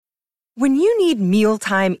When you need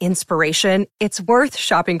mealtime inspiration, it's worth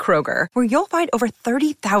shopping Kroger, where you'll find over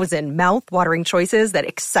 30,000 mouth-watering choices that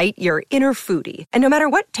excite your inner foodie. And no matter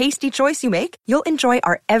what tasty choice you make, you'll enjoy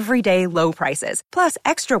our everyday low prices, plus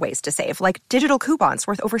extra ways to save, like digital coupons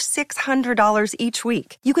worth over $600 each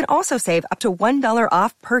week. You can also save up to $1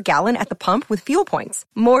 off per gallon at the pump with fuel points.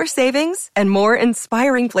 More savings and more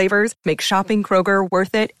inspiring flavors make shopping Kroger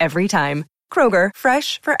worth it every time. Kroger,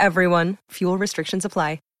 fresh for everyone. Fuel restrictions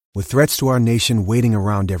apply. With threats to our nation waiting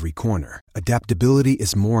around every corner, adaptability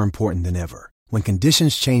is more important than ever. When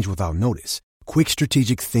conditions change without notice, quick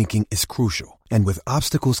strategic thinking is crucial. And with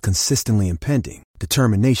obstacles consistently impending,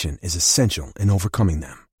 determination is essential in overcoming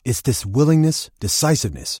them. It's this willingness,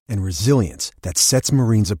 decisiveness, and resilience that sets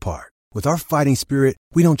Marines apart. With our fighting spirit,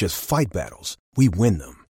 we don't just fight battles, we win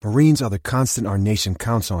them. Marines are the constant our nation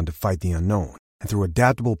counts on to fight the unknown. And through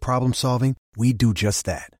adaptable problem solving, we do just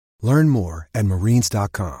that. Learn more at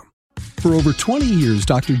marines.com. For over 20 years,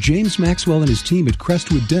 Dr. James Maxwell and his team at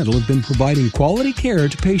Crestwood Dental have been providing quality care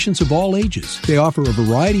to patients of all ages. They offer a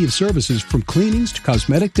variety of services from cleanings to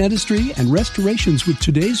cosmetic dentistry and restorations with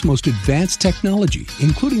today's most advanced technology,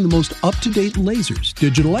 including the most up-to-date lasers,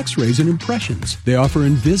 digital x-rays, and impressions. They offer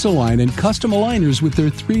Invisalign and custom aligners with their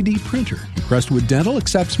 3D printer. Crestwood Dental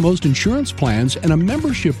accepts most insurance plans and a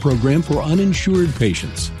membership program for uninsured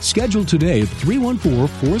patients. Schedule today at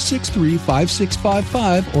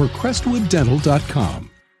 314-463-5655 or crestwooddental.com. He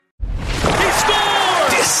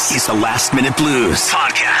scores! This is the Last Minute Blues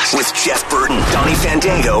podcast with Jeff Burton, Donnie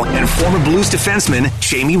Fandango, and former Blues defenseman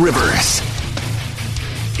Jamie Rivers.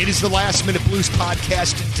 It is the Last Minute Blues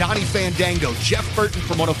podcast. Donnie Fandango, Jeff Burton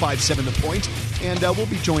from 105.7 The Point, and we'll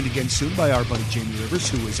be joined again soon by our buddy Jamie Rivers,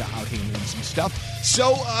 who is out handling some stuff.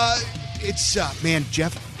 So, it's, man,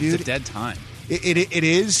 Jeff, dude. It's a dead time. It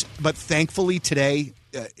is, but thankfully today,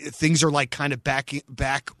 things are like kind of back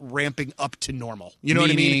ramping up to normal. You know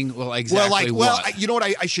what I mean? Well, exactly what? You know what?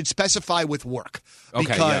 I should specify with work. Okay,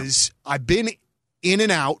 because I've been in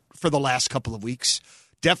and out for the last couple of weeks.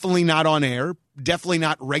 Definitely not on air. Definitely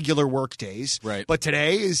not regular work days. Right. But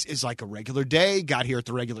today is like a regular day. Got here at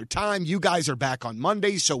the regular time. You guys are back on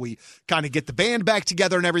Monday, so we kind of get the band back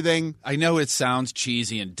together and everything. I know it sounds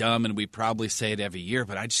cheesy and dumb, and we probably say it every year,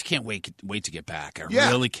 but I just can't wait to get back. I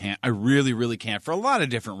really can't. I really, really can't for a lot of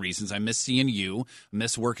different reasons. I miss seeing you. I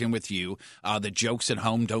miss working with you. The jokes at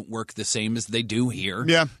home don't work the same as they do here.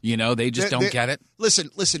 Yeah. You know, they just don't get it. Listen,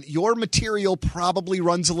 your material probably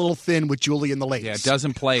runs a little thin with Julie and the ladies. Yeah, it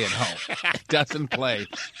doesn't play at home. It doesn't play.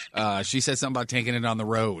 She said something about taking it on the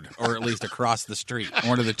road or at least across the street.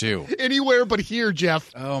 One of the two. Anywhere but here,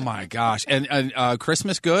 Jeff. Oh, my gosh. And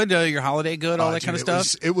Christmas good? Your holiday good? All that kind of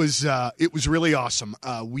stuff? It was really awesome.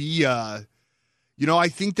 I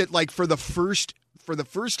think that like for the first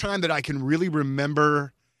time that I can really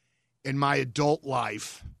remember in my adult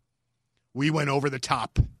life, we went over the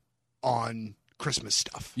top on Christmas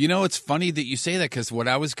stuff. You know, it's funny that you say that because what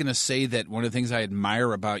I was going to say that one of the things I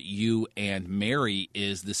admire about you and Mary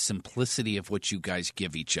is the simplicity of what you guys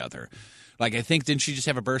give each other. Like, I think, didn't she just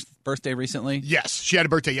have a birthday recently? Yes, she had a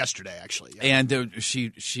birthday yesterday, actually. Yeah. And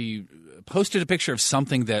she posted a picture of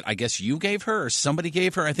something that I guess you gave her or somebody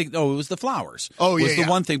gave her. I think, it was the flowers. Oh, yeah, was the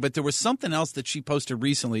one thing. But there was something else that she posted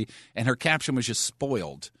recently, and her caption was just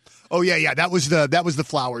spoiled. Oh, yeah. That was the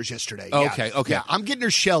flowers yesterday. Yeah. Okay. Yeah, I'm getting her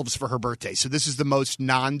shelves for her birthday, so this is the most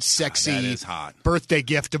non-sexy that is hot. birthday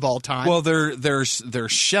gift of all time. Well, they're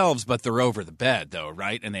shelves, but they're over the bed, though,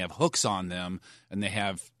 right? And they have hooks on them, and they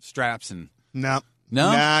have straps and... No.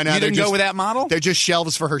 No, you didn't go with that model. They're just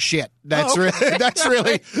shelves for her shit. That's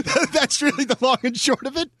really the long and short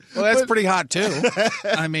of it. Well, that's pretty hot too.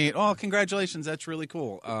 I mean, congratulations, that's really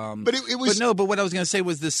cool. But it was. But what I was going to say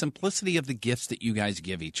was the simplicity of the gifts that you guys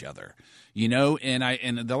give each other. You know,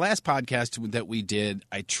 and the last podcast that we did,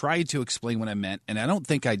 I tried to explain what I meant, and I don't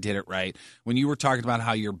think I did it right when you were talking about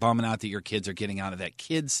how you're bumming out that your kids are getting out of that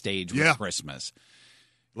kid stage with Christmas.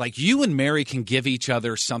 Like you and Mary can give each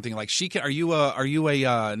other something. Like she can. Are you a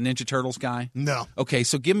Ninja Turtles guy? No. Okay,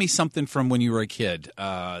 so give me something from when you were a kid.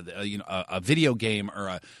 A video game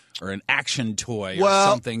or an action toy or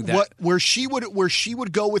something that where she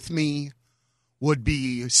would go with me would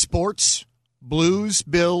be sports, Blues,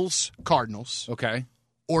 Bills, Cardinals. Okay.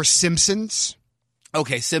 Or Simpsons.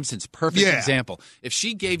 Okay, Simpsons, perfect example. If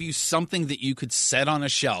she gave you something that you could set on a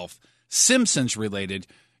shelf, Simpsons related.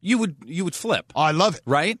 You would flip. Oh, I love it.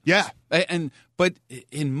 Right? Yeah. But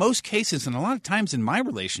in most cases, and a lot of times in my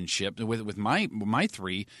relationship with my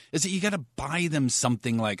three, is that you got to buy them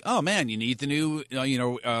something like, oh man, you need the new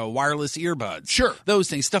wireless earbuds, sure, those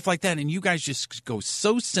things, stuff like that, and you guys just go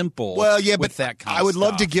so simple. Well, yeah, with but that kind I would of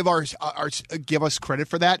love to stuff. give us credit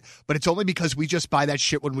for that, but it's only because we just buy that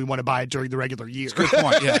shit when we want to buy it during the regular year. Good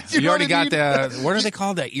point. Yeah, you already got the what are they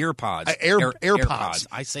called? The earpods. AirPods.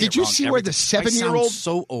 I say. Did you see where the 7-year-old? I sound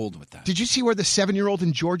so old with that. Did you see where the 7-year-old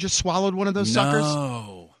in Georgia swallowed one of those suckers?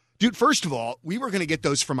 No. Dude, first of all, we were going to get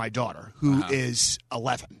those for my daughter, who is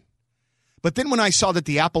 11. But then when I saw that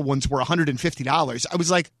the Apple ones were $150, I was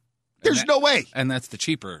like, there's no way. And that's the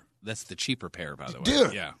cheaper pair, by the way.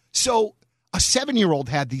 Dude. Yeah. So a 7-year-old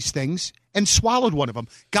had these things and swallowed one of them.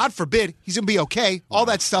 God forbid, he's going to be okay, all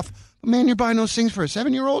that stuff. But man, you're buying those things for a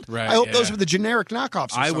 7-year-old? Right, I hope those were the generic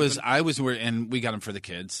knockoffs or something. I was, and we got them for the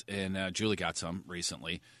kids, and Julie got some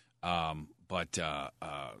recently. But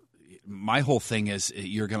my whole thing is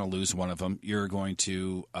you're going to lose one of them. You're going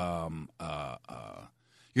to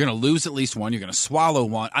lose at least one. You're going to swallow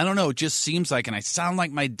one. I don't know. It just seems like, and I sound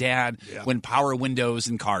like my dad when power windows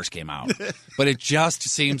and cars came out, but it just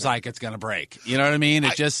seems like it's going to break. You know what I mean?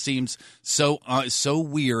 It just seems so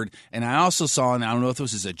weird. And I also saw, and I don't know if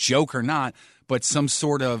this is a joke or not, but some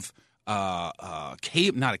sort of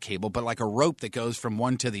not a cable, but like a rope that goes from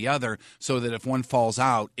one to the other, so that if one falls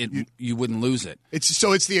out, you wouldn't lose it.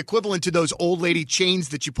 It's the equivalent to those old lady chains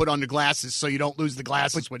that you put on the glasses, so you don't lose the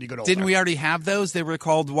glasses when you go to. Didn't we already have those? They were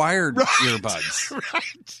called wired earbuds.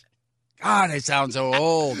 Right. God, I sound so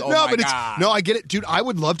old. Oh no, my God. I get it, dude. I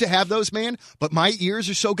would love to have those, man. But my ears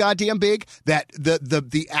are so goddamn big that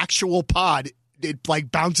the actual pod, it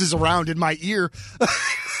like bounces around in my ear.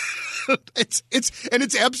 It's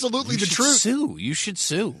absolutely the truth. You should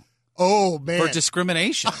sue. Oh man, for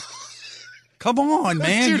discrimination. Come on,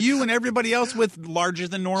 man. Dude. You and everybody else with larger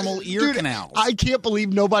than normal ear canals. I can't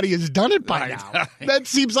believe nobody has done it by now. That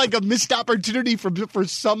seems like a missed opportunity for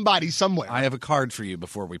somebody somewhere. I have a card for you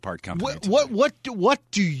before we part company.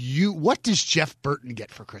 What does Jeff Burton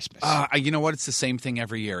get for Christmas? You know what? It's the same thing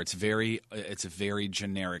every year. It's very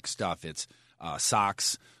generic stuff. It's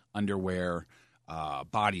socks, underwear,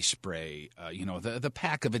 body spray, the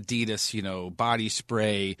pack of Adidas, body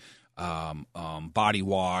spray, body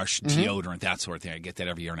wash, deodorant, that sort of thing. I get that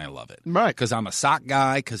every year and I love it. Right. Because I'm a sock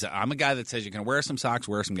guy, because I'm a guy that says you can wear some socks,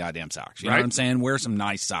 wear some goddamn socks. You know what I'm saying? Wear some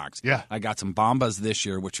nice socks. Yeah. I got some Bombas this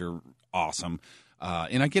year, which are awesome.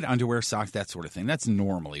 And I get underwear, socks, that sort of thing. That's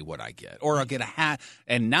normally what I get. Or I'll get a hat.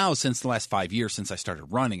 And now, since the last 5 years, since I started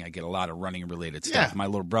running, I get a lot of running-related stuff. Yeah. My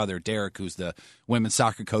little brother, Derek, who's the women's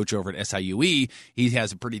soccer coach over at SIUE, he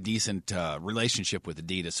has a pretty decent relationship with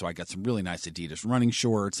Adidas. So I got some really nice Adidas running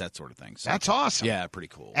shorts, that sort of thing. So, that's awesome. Yeah, pretty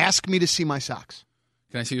cool. Ask me to see my socks.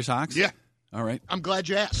 Can I see your socks? Yeah. All right. I'm glad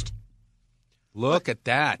you asked. Look at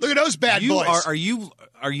that. Look at those bad boys. Are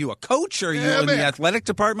you a coach? Or are you in the athletic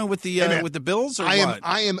department with the Bills? Or what?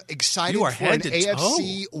 I am excited for an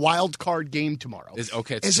AFC wild card game tomorrow. Tomorrow.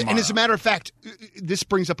 And as a matter of fact, this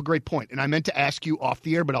brings up a great point. And I meant to ask you off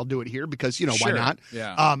the air, but I'll do it here because sure. Why not?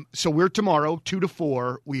 Yeah. So we're tomorrow 2 to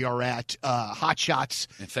 4. We are at Hot Shots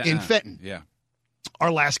in Fenton. Yeah. Our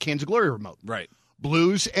last Kansas Glory remote. Right.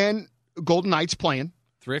 Blues and Golden Knights playing.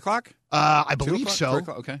 3 o'clock? I believe so.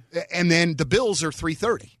 Okay. And then the Bills are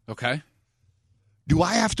 3:30. Okay. Do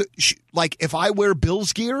I have to if I wear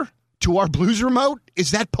Bills gear to our Blues remote?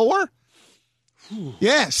 Is that poor?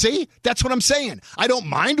 Yeah, see? That's what I'm saying. I don't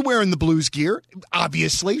mind wearing the Blues gear,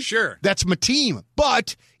 obviously. Sure. That's my team.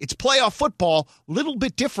 But it's playoff football, a little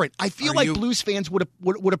bit different. I feel Blues fans would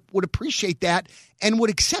appreciate that and would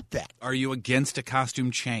accept that. Are you against a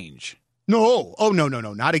costume change? No. Oh, no.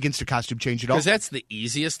 Not against a costume change at all. Because that's the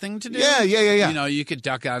easiest thing to do. Yeah. You could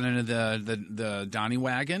duck out into the Donnie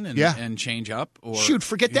wagon and change up. Or shoot,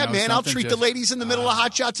 forget that, man. I'll treat the ladies in the middle of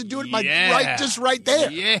Hot Shots and do it right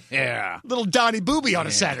there. Yeah. Little Donnie Booby on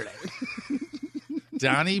a Saturday.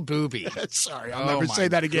 Donnie Booby. Sorry, I'll never say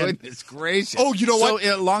that again. Goodness gracious. Oh, you know what?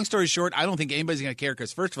 So, long story short, I don't think anybody's going to care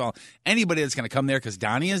because, first of all, anybody that's going to come there because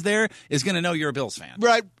Donnie is there is going to know you're a Bills fan.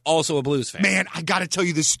 Right. Also a Blues fan. Man, I got to tell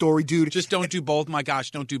you this story, dude. Just don't do both. My gosh,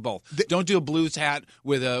 don't do both. Don't do a Blues hat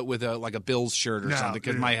with a Bills shirt or something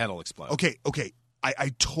because my head will explode. Okay.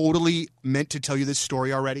 I totally meant to tell you this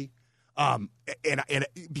story already. And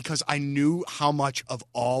because I knew how much of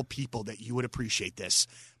all people that you would appreciate this,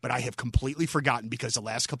 but I have completely forgotten because the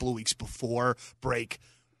last couple of weeks before break,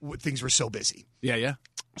 things were so busy. Yeah.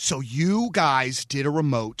 So you guys did a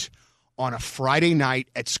remote on a Friday night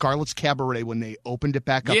at Scarlett's Cabaret when they opened it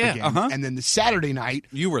back up again. And then the Saturday night,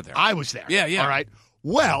 you were there. I was there. Yeah. All right.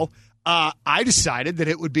 Well, I decided that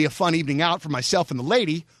it would be a fun evening out for myself and the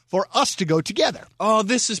lady for us to go together. Oh,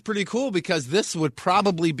 this is pretty cool because this would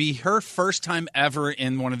probably be her first time ever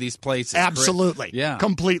in one of these places. Absolutely. Correct? Yeah.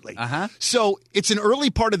 Completely. Uh-huh. So it's an early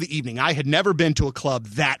part of the evening. I had never been to a club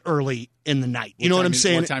that early in the night. You know what I'm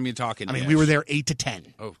saying? What time are you talking? I mean, we were there 8 to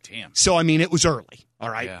 10. Oh, damn. So, I mean, it was early. All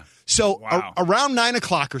right. Yeah. So Wow. around 9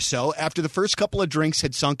 o'clock or so, after the first couple of drinks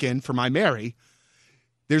had sunk in for my Mary,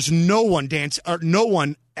 there's no one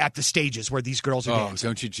at the stages where these girls are dancing.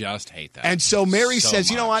 Don't you just hate that? And so Mary says,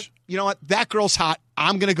 much. you know what, that girl's hot.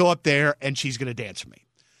 I'm going to go up there and she's going to dance for me.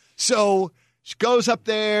 So she goes up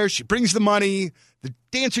there. She brings the money. The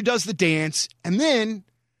dancer does the dance. And then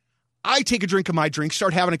I take a drink of my drink,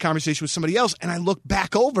 start having a conversation with somebody else. And I look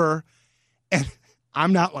back over and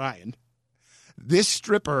I'm not lying. This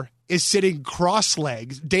stripper is sitting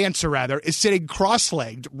dancer is sitting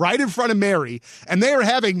cross-legged right in front of Mary, and they are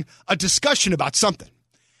having a discussion about something.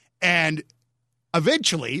 And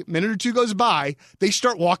eventually, a minute or two goes by, they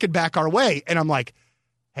start walking back our way, and I'm like,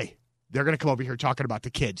 hey, they're going to come over here talking about the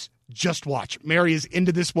kids. Just watch. Mary is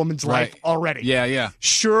into this woman's life already. Yeah.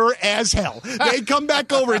 Sure as hell. They come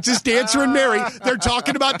back over. It's this dancer and Mary. They're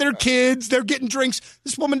talking about their kids. They're getting drinks.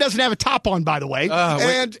 This woman doesn't have a top on, by the way.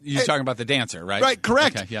 You're talking about the dancer, right? Right,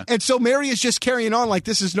 correct. Okay, yeah. And so Mary is just carrying on like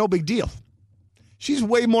this is no big deal. She's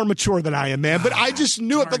way more mature than I am, man. But I just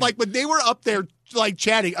knew it. But like when they were up there like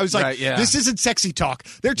chatting, I was like, this isn't sexy talk.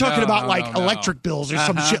 They're talking about electric bills or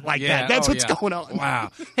some shit like that. That's what's going on.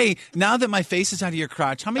 Wow. Hey, now that my face is out of your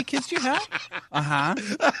crotch, how many kids do you have? Uh-huh.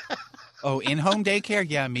 Oh, in-home daycare?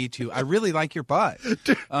 Yeah, me too. I really like your butt. It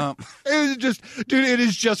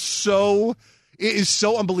is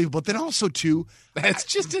so unbelievable. But then also, too, that's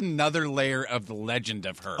just another layer of the legend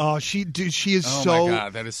of her. Oh, she is so. Oh my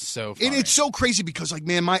God, that is so funny. And it's so crazy because, like,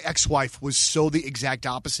 man, my ex-wife was so the exact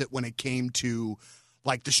opposite when it came to,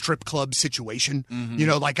 like, the strip club situation. Mm-hmm. You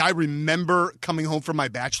know, like, I remember coming home from my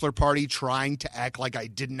bachelor party trying to act like I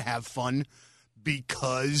didn't have fun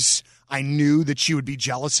because I knew that she would be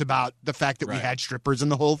jealous about the fact that we had strippers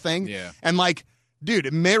and the whole thing. Yeah. And, like,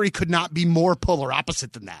 dude, Mary could not be more polar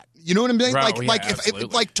opposite than that. You know what I'm saying? Right.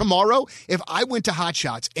 If tomorrow, if I went to Hot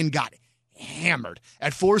Shots and got hammered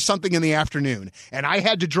at 4-something in the afternoon and I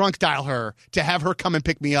had to drunk dial her to have her come and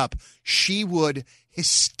pick me up, she would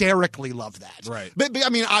hysterically love that. Right. But I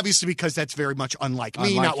mean, obviously, because that's very much unlike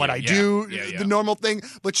me, not what I do, the normal thing.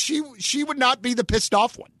 But she would not be the pissed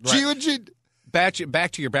off one. Right. Back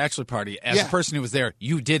to your bachelor party. As a person who was there,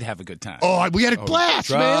 you did have a good time. Oh, we had a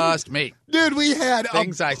blast, man. Trust me. Dude, we had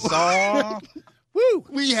things I saw. Woo!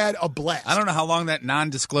 We had a blast. I don't know how long that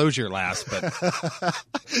non-disclosure lasts, but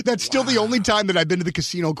that's still the only time that I've been to the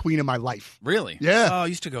Casino Queen in my life. Really? Yeah. Oh, I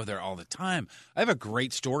used to go there all the time. I have a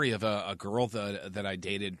great story of a girl that I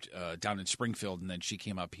dated down in Springfield, and then she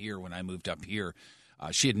came up here when I moved up here.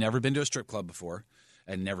 She had never been to a strip club before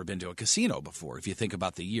and never been to a casino before. If you think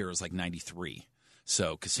about the year, it was like 93.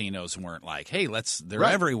 So casinos weren't like, hey, they're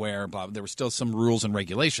everywhere. Blah. There were still some rules and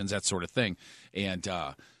regulations, that sort of thing. And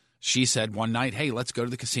she said one night, hey, let's go to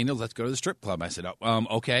the casino. Let's go to the strip club. I said,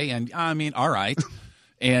 okay. And I mean, all right.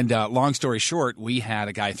 And long story short, we had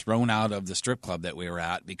a guy thrown out of the strip club that we were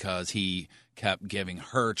at because he kept giving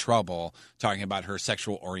her trouble talking about her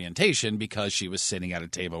sexual orientation because she was sitting at a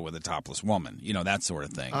table with a topless woman, you know, that sort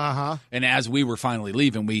of thing. Uh-huh. And as we were finally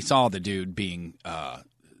leaving, we saw the dude being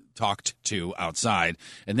talked to outside.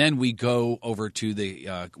 And then we go over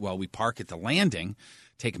to we park at the landing,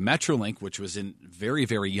 take Metrolink, which was very,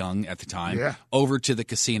 very young at the time, over to the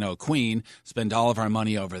Casino Queen, spend all of our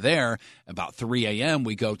money over there. About 3 a.m.,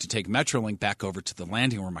 we go to take Metrolink back over to the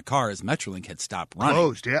landing where my car is. Metrolink had stopped running.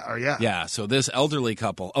 Closed, yeah. Yeah, so this elderly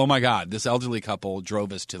couple, oh my God,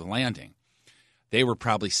 drove us to the landing. They were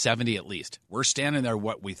probably 70 at least. We're standing there,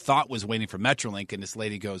 what we thought was waiting for Metrolink, and this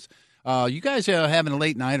lady goes, you guys having a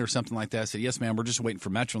late night or something like that? I said, yes, ma'am, we're just waiting for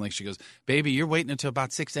Metrolink. She goes, baby, you're waiting until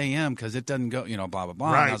about 6 a.m. because it doesn't go, blah, blah,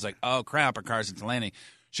 blah. Right. And I was like, oh, crap, our car's at the landing.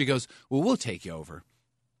 She goes, well, we'll take you over.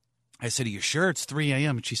 I said, are you sure it's 3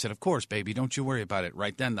 a.m.? And she said, of course, baby, don't you worry about it.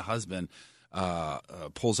 Right then the husband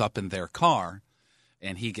pulls up in their car,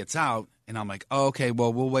 and he gets out, and I'm like, oh, okay,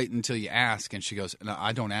 well, we'll wait until you ask. And she goes, no,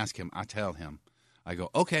 I don't ask him. I tell him. I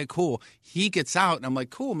go, okay, cool. He gets out, and I'm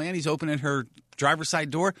like, cool, man. He's opening her driver's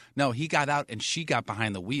side door. No, he got out, and she got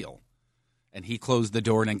behind the wheel. And he closed the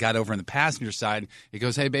door and then got over on the passenger side. He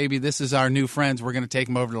goes, hey, baby, this is our new friends. We're going to take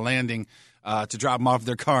them over to the landing. to drop them off at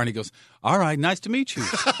their car, and he goes, "All right, nice to meet you."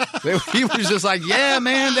 He was just like, "Yeah,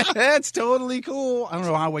 man, that's totally cool." I don't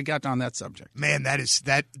know how we got on that subject. Man, those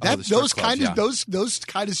those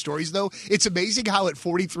kind of stories though. It's amazing how at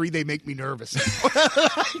 43 they make me nervous.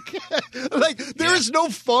 like there is no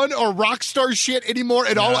fun or rock star shit anymore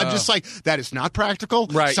at all. I'm just like, that is not practical.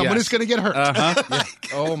 Right? Someone is going to get hurt. Yeah.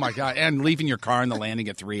 Oh my god! And leaving your car in the landing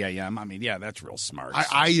at 3 a.m. I mean, yeah, that's real smart.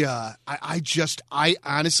 I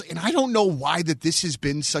honestly, and I don't know why that this has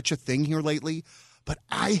been such a thing here lately, but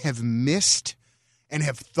I have missed and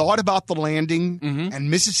have thought about the landing and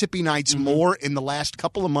Mississippi Nights more in the last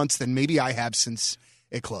couple of months than maybe I have since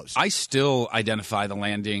it closed. I still identify the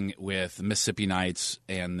landing with Mississippi Nights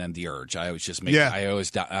and then the Urge. I always just make I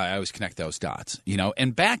always connect those dots, you know.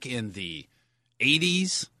 And back in the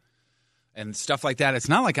 80s and stuff like that, it's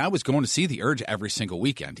not like I was going to see the Urge every single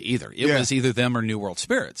weekend either. It was either them or New World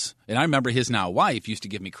Spirits. And I remember his now wife used to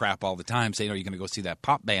give me crap all the time, saying, "Are you going to go see that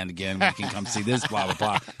pop band again? We can come see this, blah,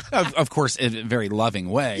 blah, blah." Of course, in a very loving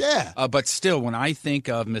way. Yeah. But still, when I think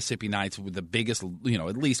of Mississippi Nights, with the biggest, you know,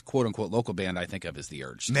 at least quote-unquote local band I think of is the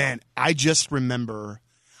Urge. Man, I just remember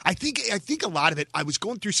I think a lot of it, I was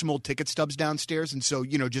going through some old ticket stubs downstairs, and so,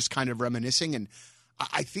 you know, just kind of reminiscing. And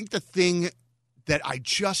I think the thing that I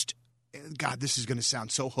just, God, this is going to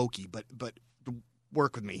sound so hokey, but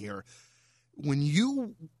work with me here. When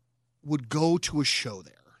you would go to a show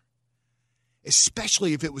there,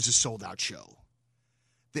 especially if it was a sold-out show,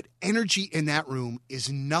 that energy in that room is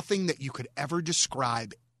nothing that you could ever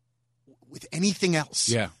describe with anything else.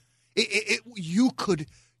 Yeah. You could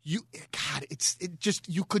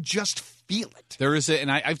just feel it. There is and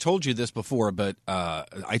I've told you this before, but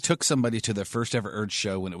I took somebody to their first ever Urge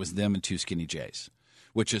show when it was them and Two Skinny Jays,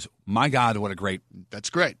 which is, my God, what a great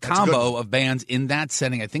combo of bands in that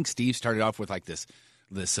setting. I think Steve started off with like this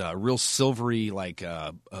real silvery, like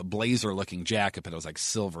blazer looking jacket, but it was like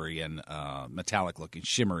silvery and metallic looking,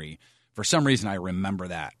 shimmery. For some reason, I remember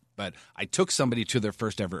that. But I took somebody to their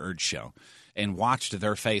first ever Urge show and watched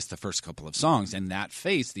their face the first couple of songs. And that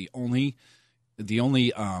face, the only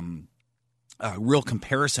real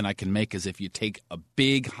comparison I can make is if you take a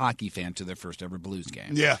big hockey fan to their first ever Blues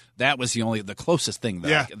game. Yeah. That was the closest thing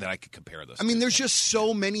that I could compare those. I mean, there's just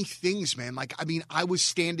so many things, man. Like, I mean, I was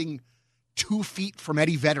standing 2 feet from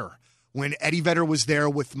Eddie Vedder when Eddie Vedder was there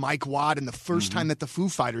with Mike Watt, and the first time that the Foo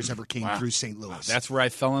Fighters ever came through St. Louis. That's where I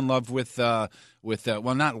fell in love with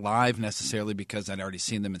well, not live necessarily because I'd already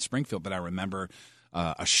seen them in Springfield, but I remember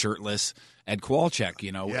a shirtless Ed Kowalczyk,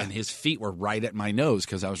 you know, and his feet were right at my nose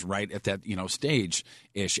because I was right at that, you know,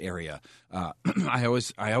 stage-ish area. I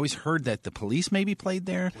always heard that the Police maybe played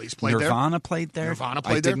there. Nirvana played there.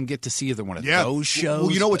 I didn't get to see either one of those shows.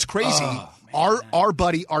 Well, you know what's crazy? Our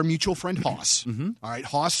buddy, our mutual friend Hoss. All right,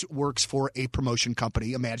 Hoss works for a promotion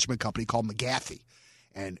company, a management company called McGaffey,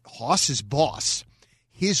 and Hoss's boss,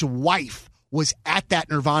 his wife, was at that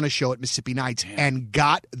Nirvana show at Mississippi Nights and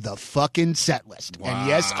got the fucking set list. Wow. And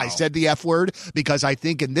yes, I said the F word because I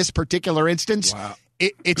think in this particular instance,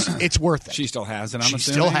 it's worth it. She still has it, She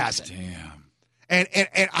still has it. Damn. And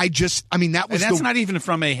I mean, that was that's not even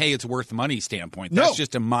from a, hey, it's worth money standpoint. That's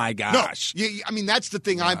just a, my gosh. No. I mean, that's the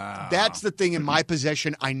thing. That's the thing in my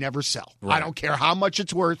possession I never sell. Right. I don't care how much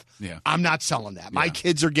it's worth. Yeah. I'm not selling that. My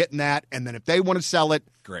kids are getting that, and then if they want to sell it,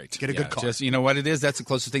 great. Get a good car. Just, you know what it is? That's the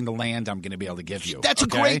closest thing to land I'm going to be able to give you. That's a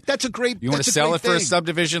great. You want to sell it for a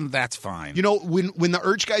subdivision? That's fine. You know, when the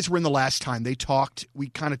Urge guys were in the last time, we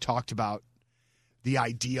kind of talked about the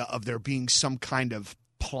idea of there being some kind of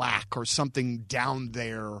plaque or something down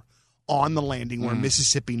there on the landing where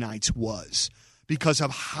Mississippi Nights was, because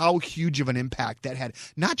of how huge of an impact that had,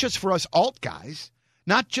 not just for us alt guys,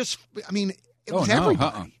 not just, I mean, it was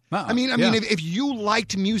everybody. I mean, if you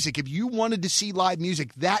liked music, if you wanted to see live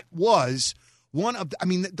music, that was one of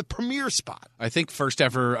the premier spot. I think first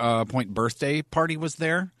ever Point birthday party was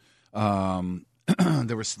there.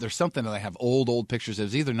 There's something that I have old pictures. It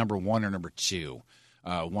was either number 1 or number 2,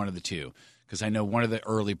 one of the two. Because I know one of the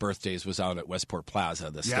early birthdays was out at Westport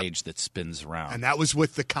Plaza, the stage that spins around, and that was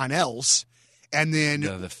with the Connells, and then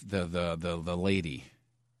the lady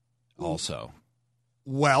also.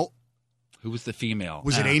 Well, who was the female?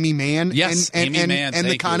 Was it Amy Mann? Yes, Amy Mann and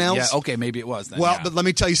the Connells. Yeah, okay, maybe it was then. Well, but let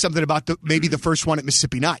me tell you something about maybe the first one at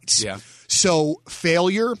Mississippi Nights. Yeah. So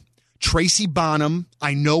Failure, Tracy Bonham,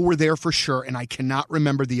 I know were there for sure, and I cannot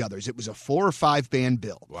remember the others. It was a 4 or 5 band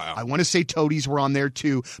bill. Wow. I want to say Toadies were on there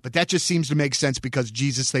too, but that just seems to make sense because,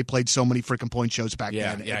 Jesus, they played so many freaking Point shows back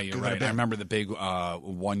then. Yeah, you're right. I remember the big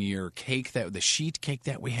 1-year cake, the sheet cake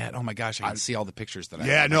that we had. Oh my gosh, I can see all the pictures that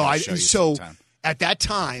I show you so sometime. At that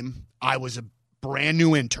time, I was brand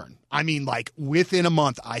new intern. I mean, like within a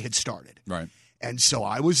month I had started. Right. And so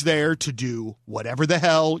I was there to do whatever the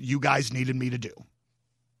hell you guys needed me to do.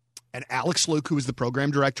 And Alex Luke, who was the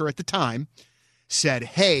program director at the time, said,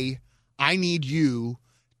 hey, I need you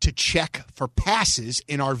to check for passes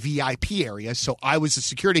in our VIP area. So I was the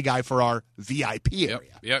security guy for our VIP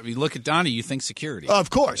area. Yeah, you look at Donnie, you think security. Of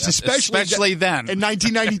course, especially then. In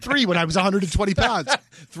 1993 when I was 120 pounds.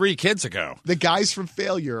 3 kids ago. The guys from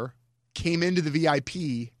Failure came into the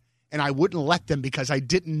VIP, and I wouldn't let them because I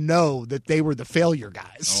didn't know that they were the Failure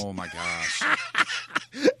guys. Oh, my gosh.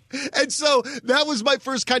 And so that was my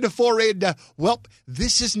first kind of foray into, well,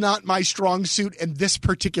 this is not my strong suit in this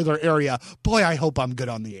particular area. Boy, I hope I'm good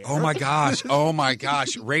on the air. Oh, my gosh. Oh, my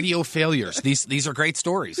gosh. Radio failures. These are great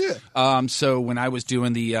stories. Yeah. So when I was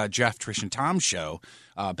doing the Jeff, Trish, and Tom show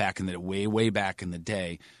back in the way back in the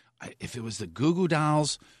day, if it was the Goo Goo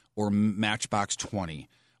Dolls or Matchbox 20,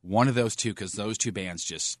 one of those two, because those two bands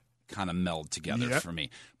just kind of meld together for me.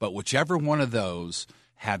 But whichever one of those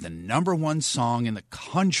had the number one song in the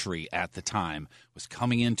country at the time was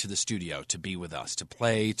coming into the studio to be with us, to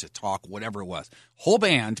play, to talk, whatever it was. Whole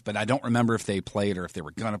band, but I don't remember if they played or if they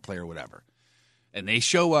were going to play or whatever. And they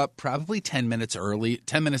show up probably 10 minutes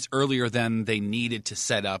earlier than they needed to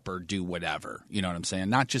set up or do whatever. You know what I'm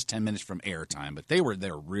saying? Not just 10 minutes from airtime, but they were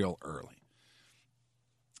there real early.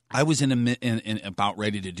 I was in about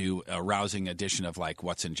ready to do a rousing edition of like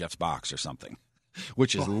What's in Jeff's Box or something.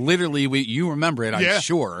 Which is literally, you remember it, I'm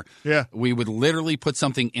sure. Yeah. We would literally put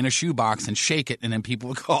something in a shoebox and shake it, and then people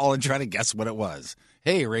would call and try to guess what it was.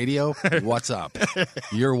 Hey, radio, what's up?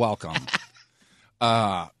 You're welcome.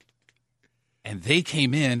 And they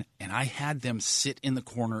came in, and I had them sit in the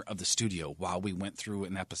corner of the studio while we went through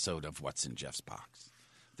an episode of What's in Jeff's Box.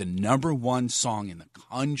 The number one song in the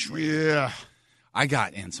country. Yeah. I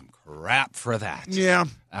got in some crap for that. Yeah.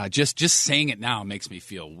 Just saying it now makes me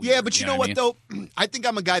feel weird. Yeah, but you know what, I mean? though? I think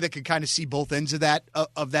I'm a guy that can kind of see both ends of that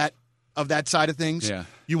side of things. Yeah.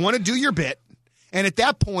 You want to do your bit, and at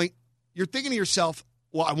that point, you're thinking to yourself,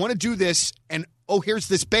 well, I want to do this, and here's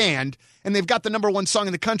this band, and they've got the number one song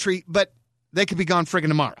in the country, but they could be gone friggin'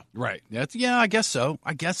 tomorrow. Right. I guess so.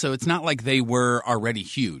 It's not like they were already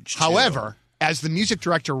huge. However, as the music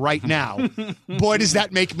director right now, boy, does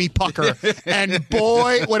that make me pucker. And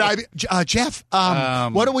boy, would I be, Jeff,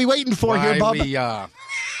 what are we waiting for here, bub?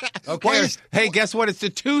 Okay. Hey, guess what? It's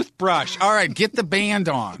the toothbrush. All right, get the band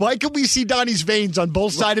on. Why can we see Donnie's veins on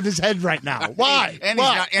both sides of his head right now? Why?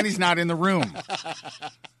 He's not in the room.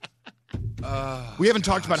 We haven't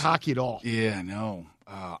talked about hockey at all. Yeah, no.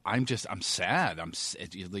 I'm sad.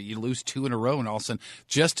 You lose 2 in a row, and all of a sudden,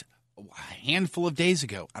 just a handful of days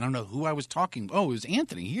ago, I don't know who I was talking. Oh, it was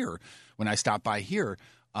Anthony here when I stopped by here.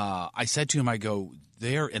 I said to him, I go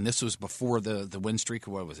there, and this was before the win streak.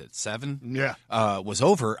 What was it, 7? Yeah, was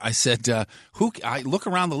over. I said, I look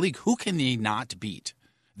around the league. Who can they not beat?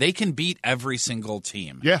 They can beat every single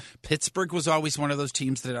team. Yeah. Pittsburgh was always one of those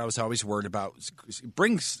teams that I was always worried about.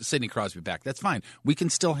 Bring Sidney Crosby back. That's fine. We can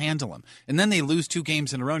still handle him. And then they lose 2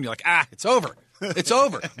 games in a row, and you're like, it's over. It's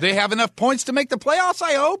over. They have enough points to make the playoffs,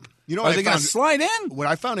 I hope. You know, are they going to slide in? What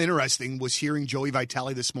I found interesting was hearing Joey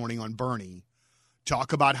Vitale this morning on Bernie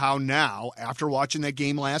talk about how now, after watching that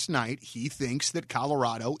game last night, he thinks that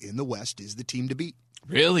Colorado in the West is the team to beat.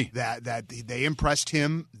 Really? That they impressed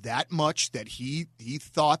him that much that he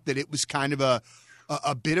thought that it was kind of a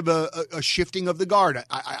bit of a shifting of the guard,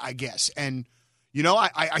 I guess. And, you know,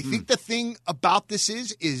 I think the thing about this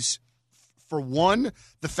is, for one,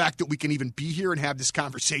 the fact that we can even be here and have this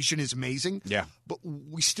conversation is amazing. Yeah. But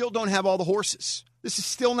we still don't have all the horses. This is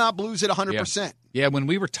still not Blues at 100%. Yeah, when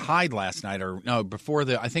we were tied last night, before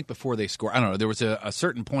they scored, I don't know, there was a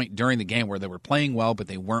certain point during the game where they were playing well, but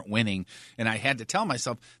they weren't winning. And I had to tell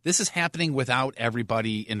myself, this is happening without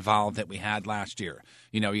everybody involved that we had last year.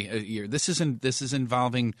 You know, this is not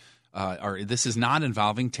involving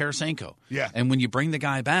Tarasenko. Yeah. And when you bring the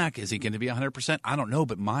guy back, is he going to be 100%? I don't know,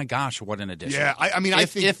 but my gosh, what an addition. Yeah, I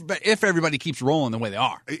think if everybody keeps rolling the way they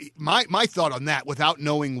are. My thought on that, without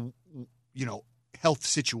knowing, you know, health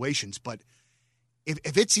situations, but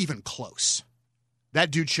if it's even close,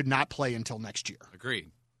 that dude should not play until next year.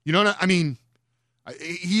 Agreed. You know what I mean?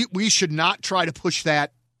 We should not try to push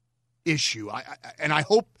that issue. I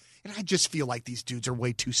hope. And I just feel like these dudes are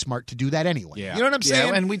way too smart to do that anyway. Yeah. You know what I'm saying?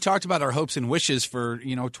 Yeah, and we talked about our hopes and wishes for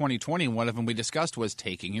 2020, and one of them we discussed was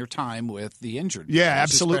taking your time with the injured. Yeah,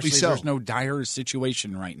 absolutely so. There's no dire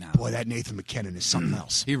situation right now. Boy, that Nathan McKinnon is something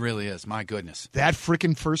else. He really is. My goodness. That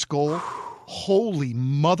freaking first goal, holy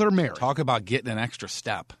Mother Mary. Talk about getting an extra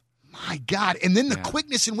step. My God. And then the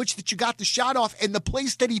quickness in which that you got the shot off and the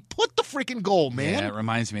place that he put the freaking goal, man. Yeah, it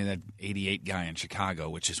reminds me of that 88 guy in Chicago,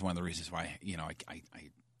 which is one of the reasons why, I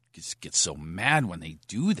just get so mad when they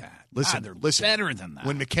do that. Listen, they're better than that.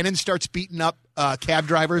 When McKinnon starts beating up cab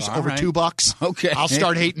drivers over right. $2, okay, I'll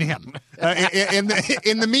start hating him.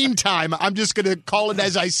 In the meantime, I'm just going to call it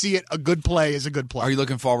as I see it. A good play is a good play. Are you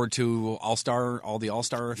looking forward to all the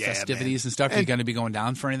All-Star festivities and stuff? Are you going to be going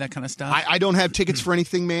down for any of that kind of stuff? I don't have tickets for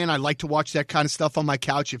anything, man. I like to watch that kind of stuff on my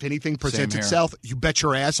couch. If anything presents itself, you bet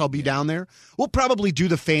your ass I'll be down there. We'll probably do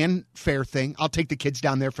the fanfare thing. I'll take the kids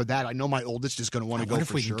down there for that. I know my oldest is going to want to go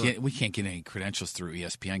for sure. We can't get any credentials through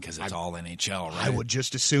ESPN because it's all NHL, right? I would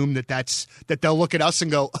just assume that they'll look at us and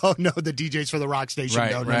go, "Oh no, the DJ's for the rock station.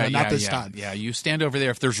 Right, no, not this time." Yeah, you stand over there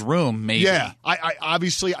if there's room, maybe. Yeah, I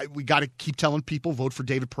obviously we got to keep telling people vote for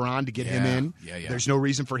David Perron to get him in. Yeah. There's no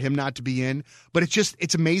reason for him not to be in. But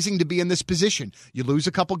it's amazing to be in this position. You lose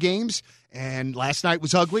a couple games, and last night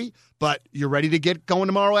was ugly, but you're ready to get going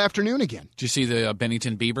tomorrow afternoon again. Did you see the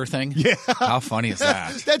Bennington Bieber thing? Yeah. How funny is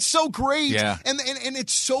that? That's so great. Yeah. And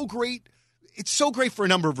it's so great. It's so great for a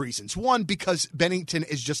number of reasons. One, because Bennington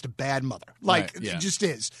is just a bad mother. It just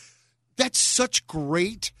is. That's such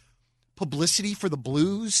great publicity for the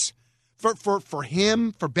Blues, for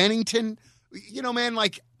him, for Bennington. Man,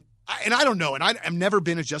 and I don't know, and I've never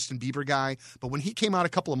been a Justin Bieber guy, but when he came out a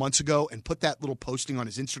couple of months ago and put that little posting on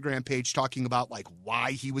his Instagram page talking about,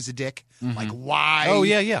 why he was a dick, why. Oh,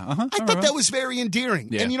 yeah. Uh-huh. I thought that was very endearing.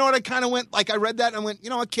 Yeah. And you know what? I kind of went, I read that and I went, you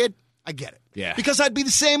know what, kid? I get it. Yeah. Because I'd be the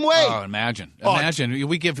same way. Oh, imagine.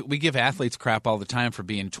 We give athletes crap all the time for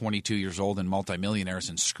being 22 years old and multimillionaires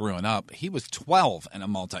and screwing up. He was 12 and a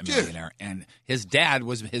multimillionaire, and his dad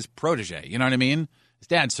was his protege. You know what I mean? His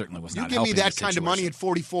dad certainly was not helping. You give me that kind of money at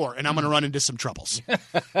 44, and I'm going to run into some troubles. You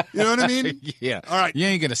know what I mean? Yeah. All right. You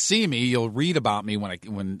ain't going to see me. You'll read about me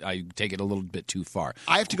when I take it a little bit too far.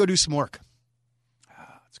 I have to go do some work.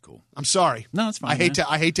 That's cool. I'm sorry. No, it's fine.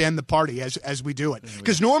 I hate to end the party as we do it,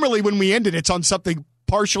 because normally when we end it, it's on something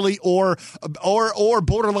partially or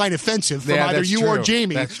borderline offensive from either you or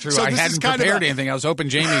Jamie. That's true. So I hadn't prepared anything. I was hoping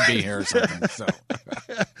Jamie'd be here or something.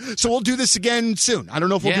 So we'll do this again soon. I don't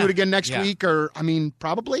know if we'll do it again next week or,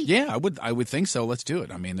 probably. Yeah, I would think so. Let's do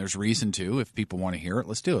it. There's reason to. If people want to hear it,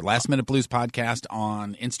 let's do it. Last Minute Blues podcast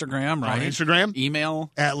on Instagram, right? On Instagram.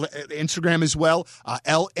 Email. Instagram as well.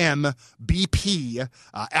 LMBP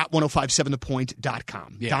at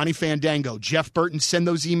 1057thepoint.com. Yeah. Donnie Fandango, Jeff Burton, send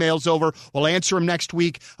those emails over. We'll answer them next week.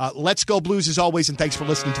 Let's go Blues as always, and thanks for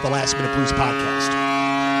listening to the Last Minute Blues podcast.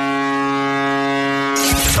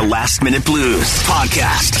 The Last Minute Blues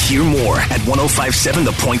podcast. Hear more at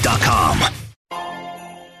 1057thepoint.com.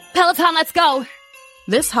 Peloton, let's go.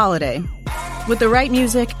 This holiday, with the right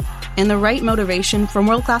music and the right motivation from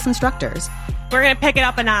world-class instructors, we're going to pick it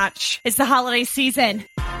up a notch. It's the holiday season.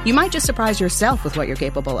 You might just surprise yourself with what you're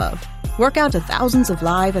capable of. Work out to thousands of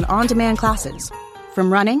live and on-demand classes,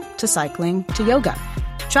 from running to cycling to yoga.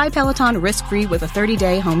 Try Peloton risk-free with a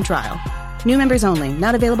 30-day home trial. New members only,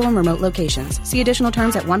 not available in remote locations. See additional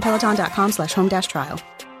terms at onepeloton.com/home-trial.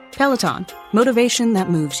 Peloton, motivation that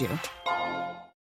moves you.